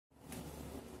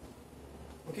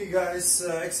Okay guys,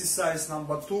 exercise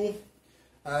number 2.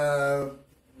 Uh,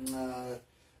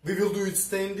 we will do it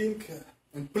standing,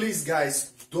 and please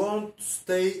guys, don't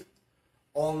stand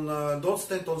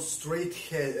on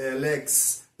straight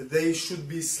legs. They should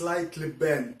be slightly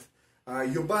bent.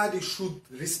 Your body should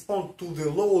respond to the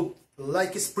load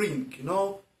like a spring, you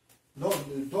know.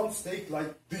 Don't stay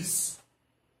like this,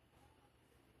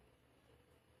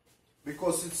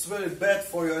 because it's very bad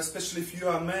for you, especially if you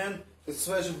are a man. It's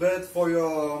very bad for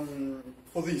your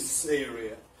for this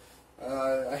area.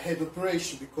 I had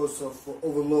operation because of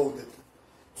overloaded.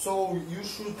 So you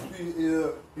should be.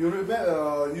 You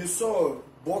remember? You saw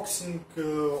boxing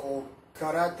or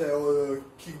karate or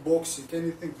kickboxing,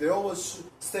 anything. They always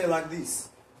stay like this.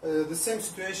 The same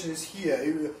situation is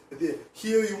here.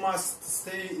 Here you must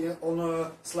stay on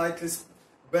a slightly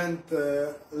bent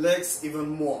legs even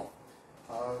more.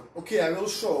 Okay, I will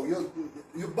show you.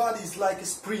 Your body is like a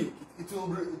spring. It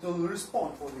will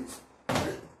respond for this.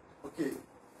 Okay.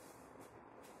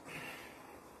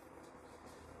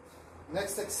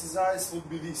 Next exercise would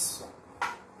be this one.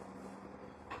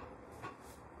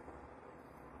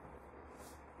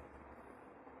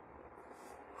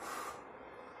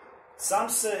 Some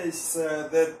says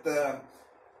that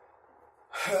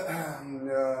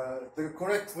the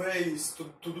correct way is to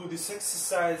do this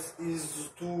exercise is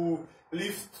to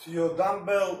lift your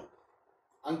dumbbell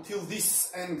until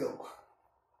this angle.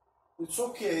 It's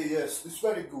okay, yes, it's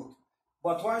very good.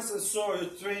 But once I saw a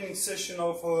training session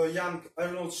of young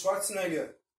Arnold Schwarzenegger,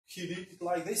 he did it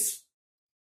like this.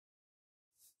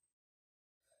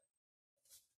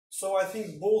 So I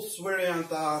think both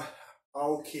variants are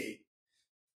okay.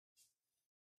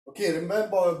 Okay,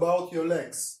 remember about your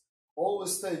legs.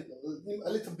 Always stay a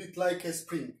little bit like a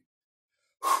spring.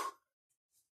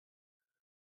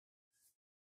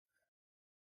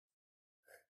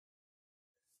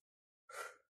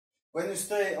 When you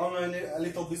stay on a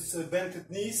little bit bent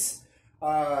knees,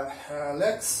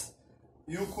 legs,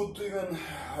 you could even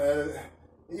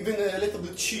a little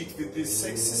bit cheat with this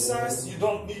exercise. You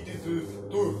don't need it to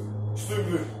do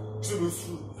extremely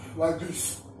like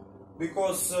this,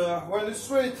 because when you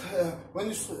straight,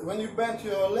 when you bend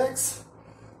your legs,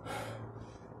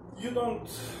 you don't.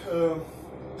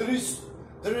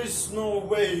 There is no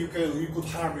way you could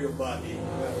harm your body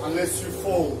unless you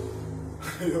fall.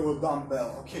 Your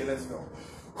dumbbell. Okay, let's go.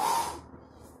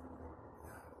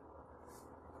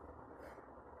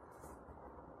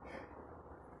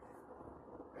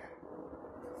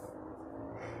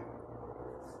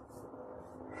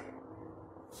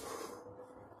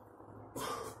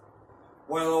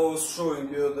 While I was showing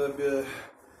you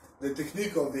the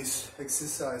technique of this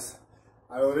exercise,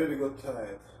 I already got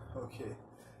tired. Okay,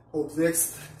 hope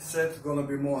next set gonna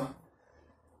be more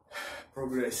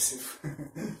progressive.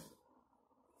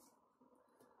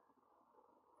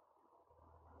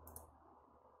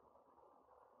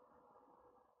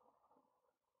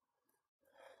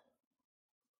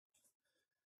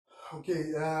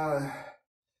 Okay,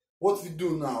 what we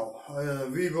do now?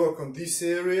 We work on this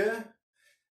area.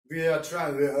 We are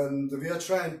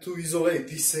trying to isolate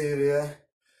this area.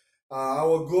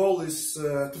 Our goal is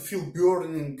to feel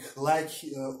burning like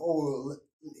over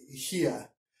here.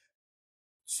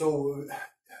 So,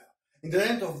 in the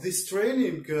end of this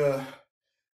training,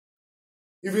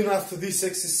 even after this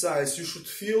exercise,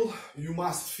 you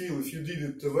must feel, if you did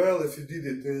it well, if you did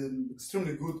it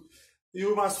extremely good,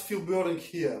 you must feel burning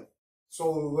here.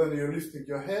 So when you're lifting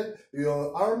your head,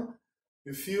 your arm,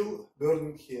 you feel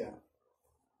burning here.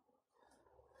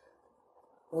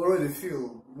 Already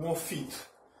feel more fit.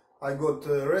 I got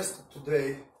rested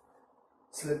today,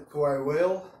 slept quite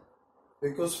well,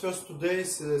 because first 2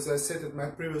 days, as I said in my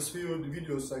previous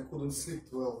videos, I couldn't sleep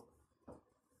well.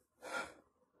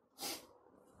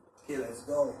 Okay, let's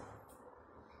go.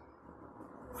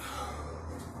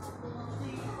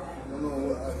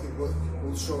 No, I think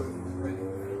we'll show you.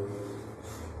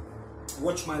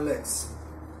 Watch my legs.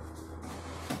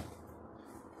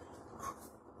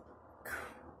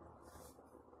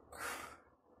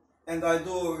 And I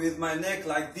do with my neck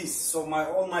like this, so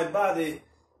all my body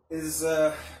is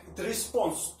it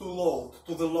responds to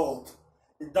the load.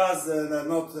 It does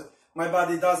not. My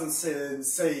body doesn't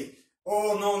say,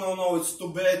 oh no, it's too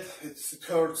bad, it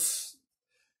hurts.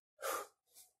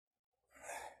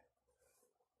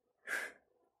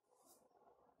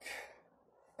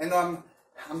 And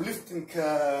I'm lifting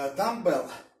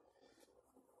dumbbell,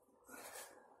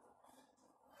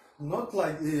 not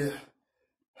like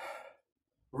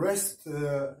rest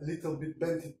a little bit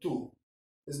bent too,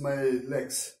 is my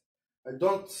legs. I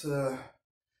don't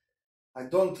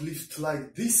lift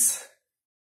like this.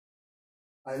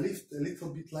 I lift a little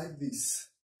bit like this.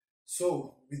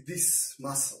 So with this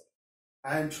muscle,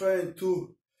 I am trying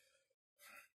to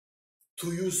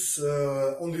use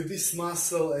only this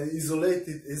muscle and isolate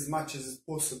it as much as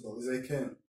possible as I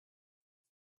can.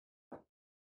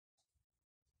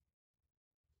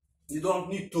 You don't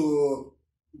need to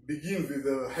begin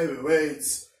with heavy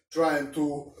weights, trying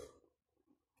to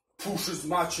push as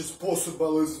much as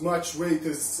possible, as much weight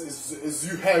as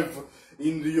you have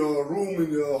in your room,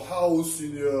 in your house,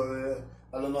 in your,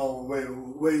 I don't know,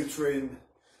 where you train.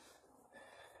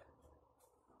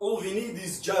 All we need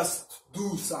is just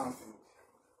do something.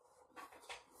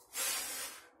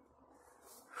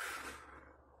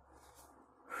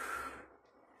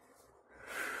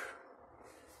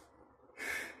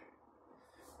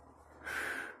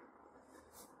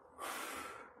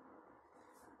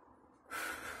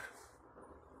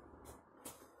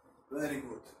 Very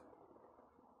good.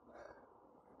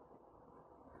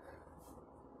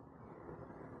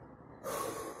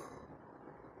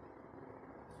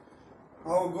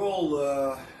 Our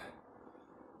goal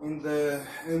in the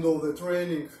end of the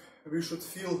training, we should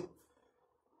feel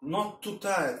not too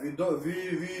tired.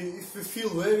 If we feel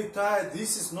very tired,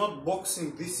 this is not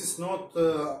boxing. This is not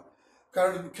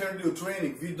cardio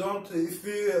training. If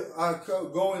we are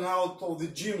going out of the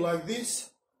gym like this,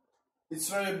 it's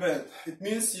very bad. It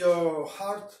means your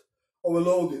heart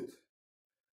overloaded.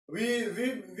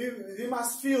 We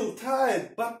must feel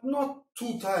tired, but not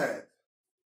too tired.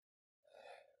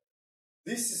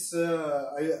 This is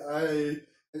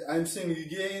I'm saying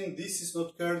again, this is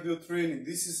not cardio training.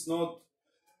 This is not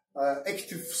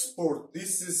active sport.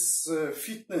 This is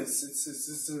fitness.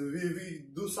 We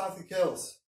do something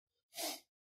else.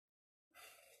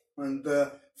 And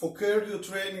for cardio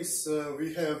trainings,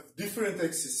 we have different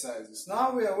exercises.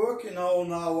 Now we are working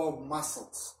on our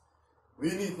muscles.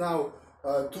 We need now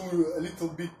to a little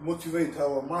bit motivate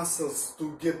our muscles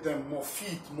to get them more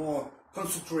fit, more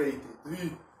concentrated.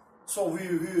 We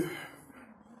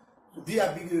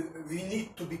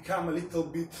need to become a little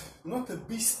bit, not a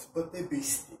beast, but a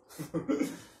beastie.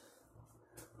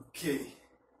 Okay.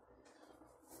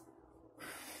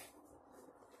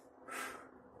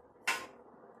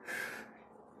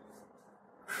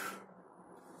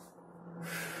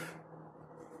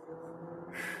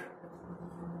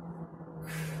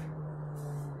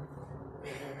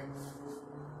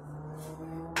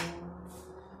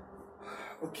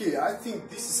 Okay, I think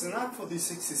this is enough for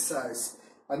this exercise.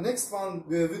 And next one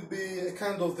will be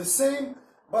kind of the same,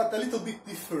 but a little bit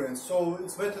different. So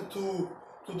it's better to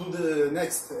do the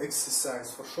next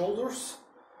exercise for shoulders.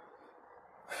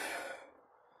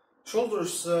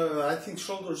 Shoulders, I think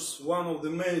shoulders one of the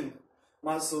main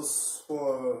muscles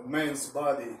for man's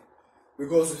body.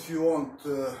 Because if you want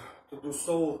to do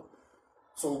so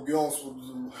girls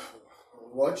would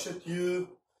watch at you,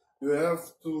 you have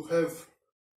to have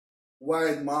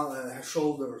wide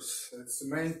shoulders. It's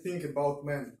the main thing about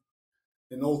men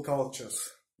in all cultures.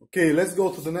 Okay, let's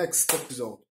go to the next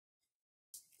episode.